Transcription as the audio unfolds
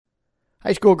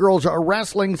High school girls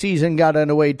wrestling season got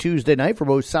underway Tuesday night for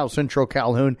both South Central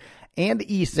Calhoun and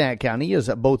East Sac County, as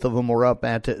both of them were up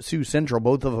at Sioux Central.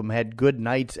 Both of them had good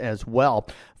nights as well.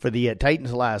 For the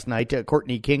Titans last night,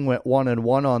 Courtney King went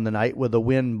 1-1 on the night with a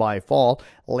win by fall.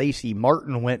 Lacey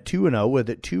Martin went 2-0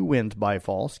 with 2 wins by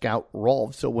fall. Scout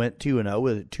Rolfs went 2-0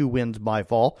 with 2 wins by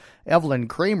fall. Evelyn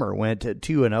Kramer went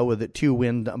 2-0 with 2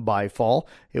 wins by fall.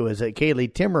 It was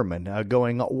Kaylee Timmerman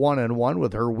going 1-1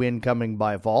 with her win coming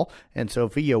by fall. And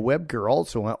Sophia Webker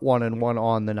also went 1-1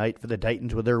 on the night for the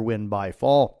Titans with her win by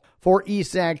fall. For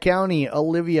East Sac County,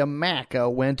 Olivia Mack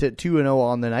went 2-0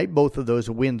 on the night, both of those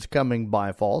wins coming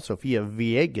by fall. Sophia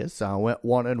Villegas went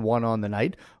 1-1 on the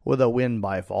night with a win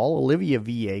by fall. Olivia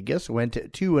Villegas went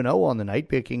 2-0 on the night,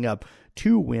 picking up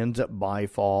 2 wins by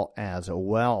fall as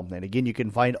well. And again, you can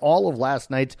find all of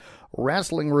last night's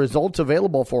wrestling results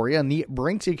available for you on the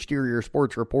Brinks Exterior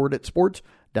Sports Report at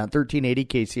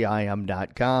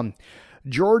sports.1380kcim.com.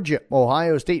 Georgia,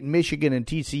 Ohio State, Michigan, and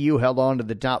TCU held on to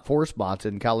the top 4 spots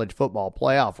in college football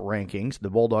playoff rankings. The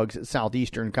Bulldogs'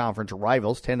 Southeastern Conference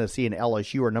rivals, Tennessee and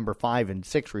LSU, are number 5 and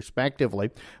 6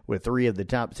 respectively, with 3 of the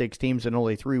top 6 teams and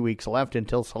only 3 weeks left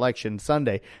until Selection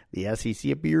Sunday. The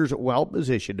SEC appears well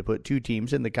positioned to put 2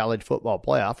 teams in the college football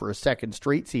playoff for a second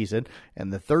straight season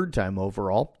and the 3rd time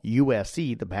overall.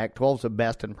 USC, the Pac-12's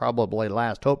best and probably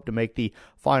last hope to make the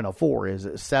Final Four, is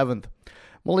 7th.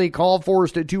 Malik Hall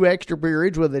forced 2 extra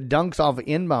periods with the dunks off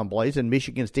inbound plays, and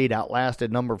Michigan State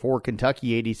outlasted number 4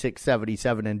 Kentucky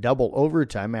 86-77 in double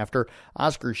overtime after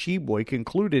Oscar Sheboy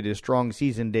concluded his strong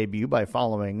season debut by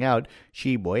following out.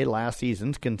 Sheboy, last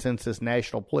season's consensus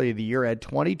National Player of the Year, had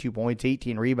 22 points,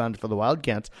 18 rebounds for the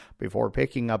Wildcats before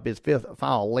picking up his 5th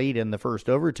foul late in the first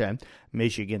overtime.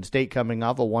 Michigan State, coming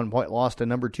off a 1-point loss to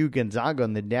number 2 Gonzaga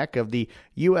on the deck of the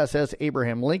USS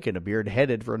Abraham Lincoln, appeared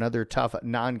headed for another tough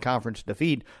non-conference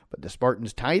defeat. But the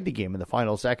Spartans tied the game in the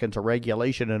final seconds of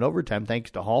regulation and overtime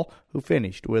thanks to Hall, who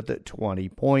finished with 20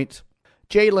 points.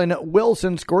 Jalen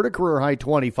Wilson scored a career-high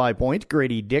 25 points.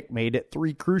 Grady Dick made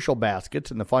 3 crucial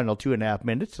baskets in the final 2.5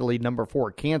 minutes to lead number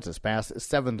 4 Kansas past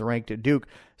 7th-ranked Duke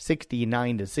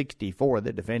 69-64.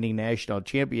 The defending national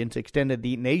champions extended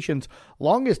the nation's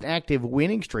longest active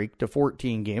winning streak to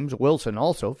 14 games. Wilson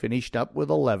also finished up with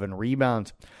 11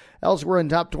 rebounds. Elsewhere in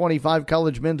top 25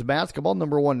 college men's basketball,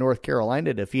 number 1 North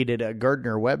Carolina defeated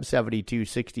Gardner-Webb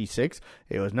 72-66.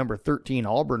 It was number 13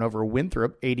 Auburn over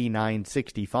Winthrop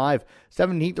 89-65.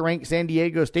 17th ranked San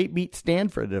Diego State beat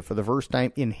Stanford for the first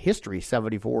time in history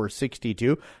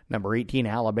 74-62. Number 18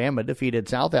 Alabama defeated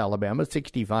South Alabama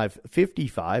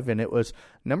 65-55, and it was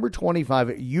number 25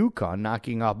 UConn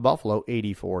knocking off Buffalo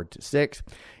 84-6.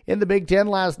 In the Big Ten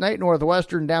last night,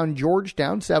 Northwestern down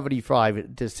Georgetown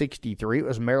 75-63. It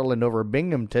was Maryland over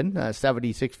Binghamton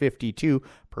 76-52.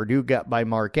 Purdue got by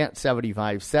Marquette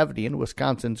 75-70, and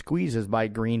Wisconsin squeezes by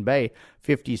Green Bay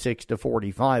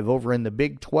 56-45. Over in the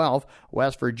Big 12,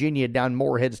 West Virginia down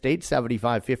Morehead State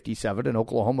 75-57, and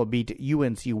Oklahoma beat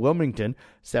UNC Wilmington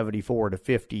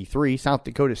 74-53. South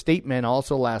Dakota State men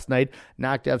also last night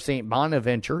knocked off St.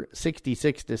 Bonaventure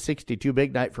 66-62.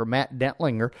 Big night for Matt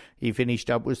Dentlinger. He finished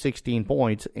up with 16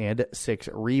 points and 6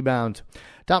 rebounds.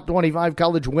 Top 25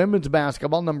 college women's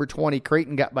basketball, number 20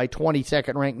 Creighton got by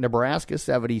 22nd ranked Nebraska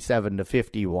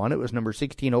 77-51. It was number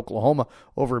 16 Oklahoma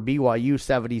over BYU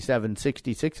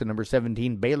 77-66, and number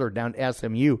 17 Baylor down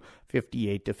SMU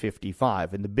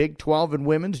 58-55. In the Big 12 in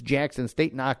women's, Jackson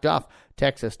State knocked off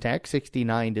Texas Tech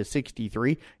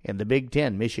 69-63. In the Big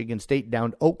 10, Michigan State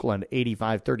downed Oakland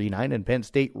 85-39, and Penn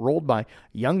State rolled by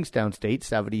Youngstown State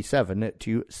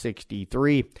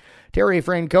 77-63. Terry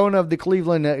Francona of the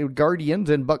Cleveland Guardians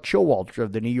and Buck Showalter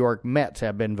of the New York Mets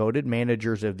have been voted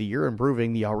managers of the year,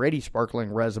 improving the already sparkling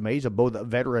resumes of both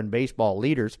veteran baseball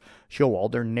leaders.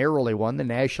 Showalter narrowly won the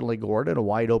National League award in a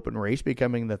wide-open race,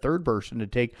 becoming the 3rd person to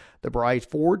take the prize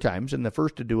 4 times and the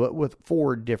first to do it with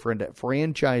 4 different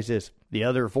franchises. The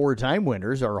other 4-time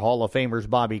winners are Hall of Famers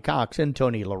Bobby Cox and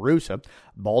Tony La Russa.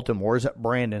 Baltimore's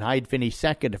Brandon Hyde finished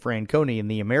second to Francona in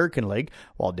the American League,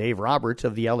 while Dave Roberts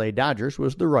of the LA Dodgers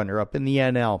was the runner-up in the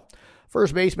NL.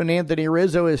 First baseman Anthony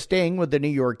Rizzo is staying with the New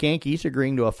York Yankees,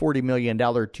 agreeing to a $40 million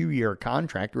 2-year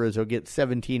contract. Rizzo gets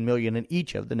 $17 million in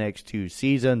each of the next 2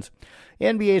 seasons.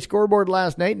 NBA scoreboard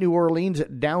last night, New Orleans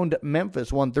downed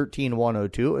Memphis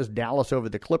 113-102. It was Dallas over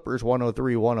the Clippers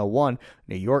 103-101.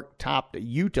 New York topped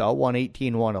Utah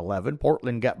 118-111.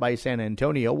 Portland got by San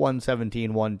Antonio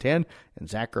 117-110. And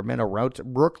Sacramento routs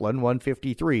Brooklyn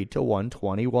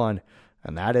 153-121.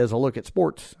 And that is a look at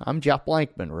sports. I'm Jeff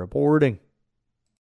Blankman reporting.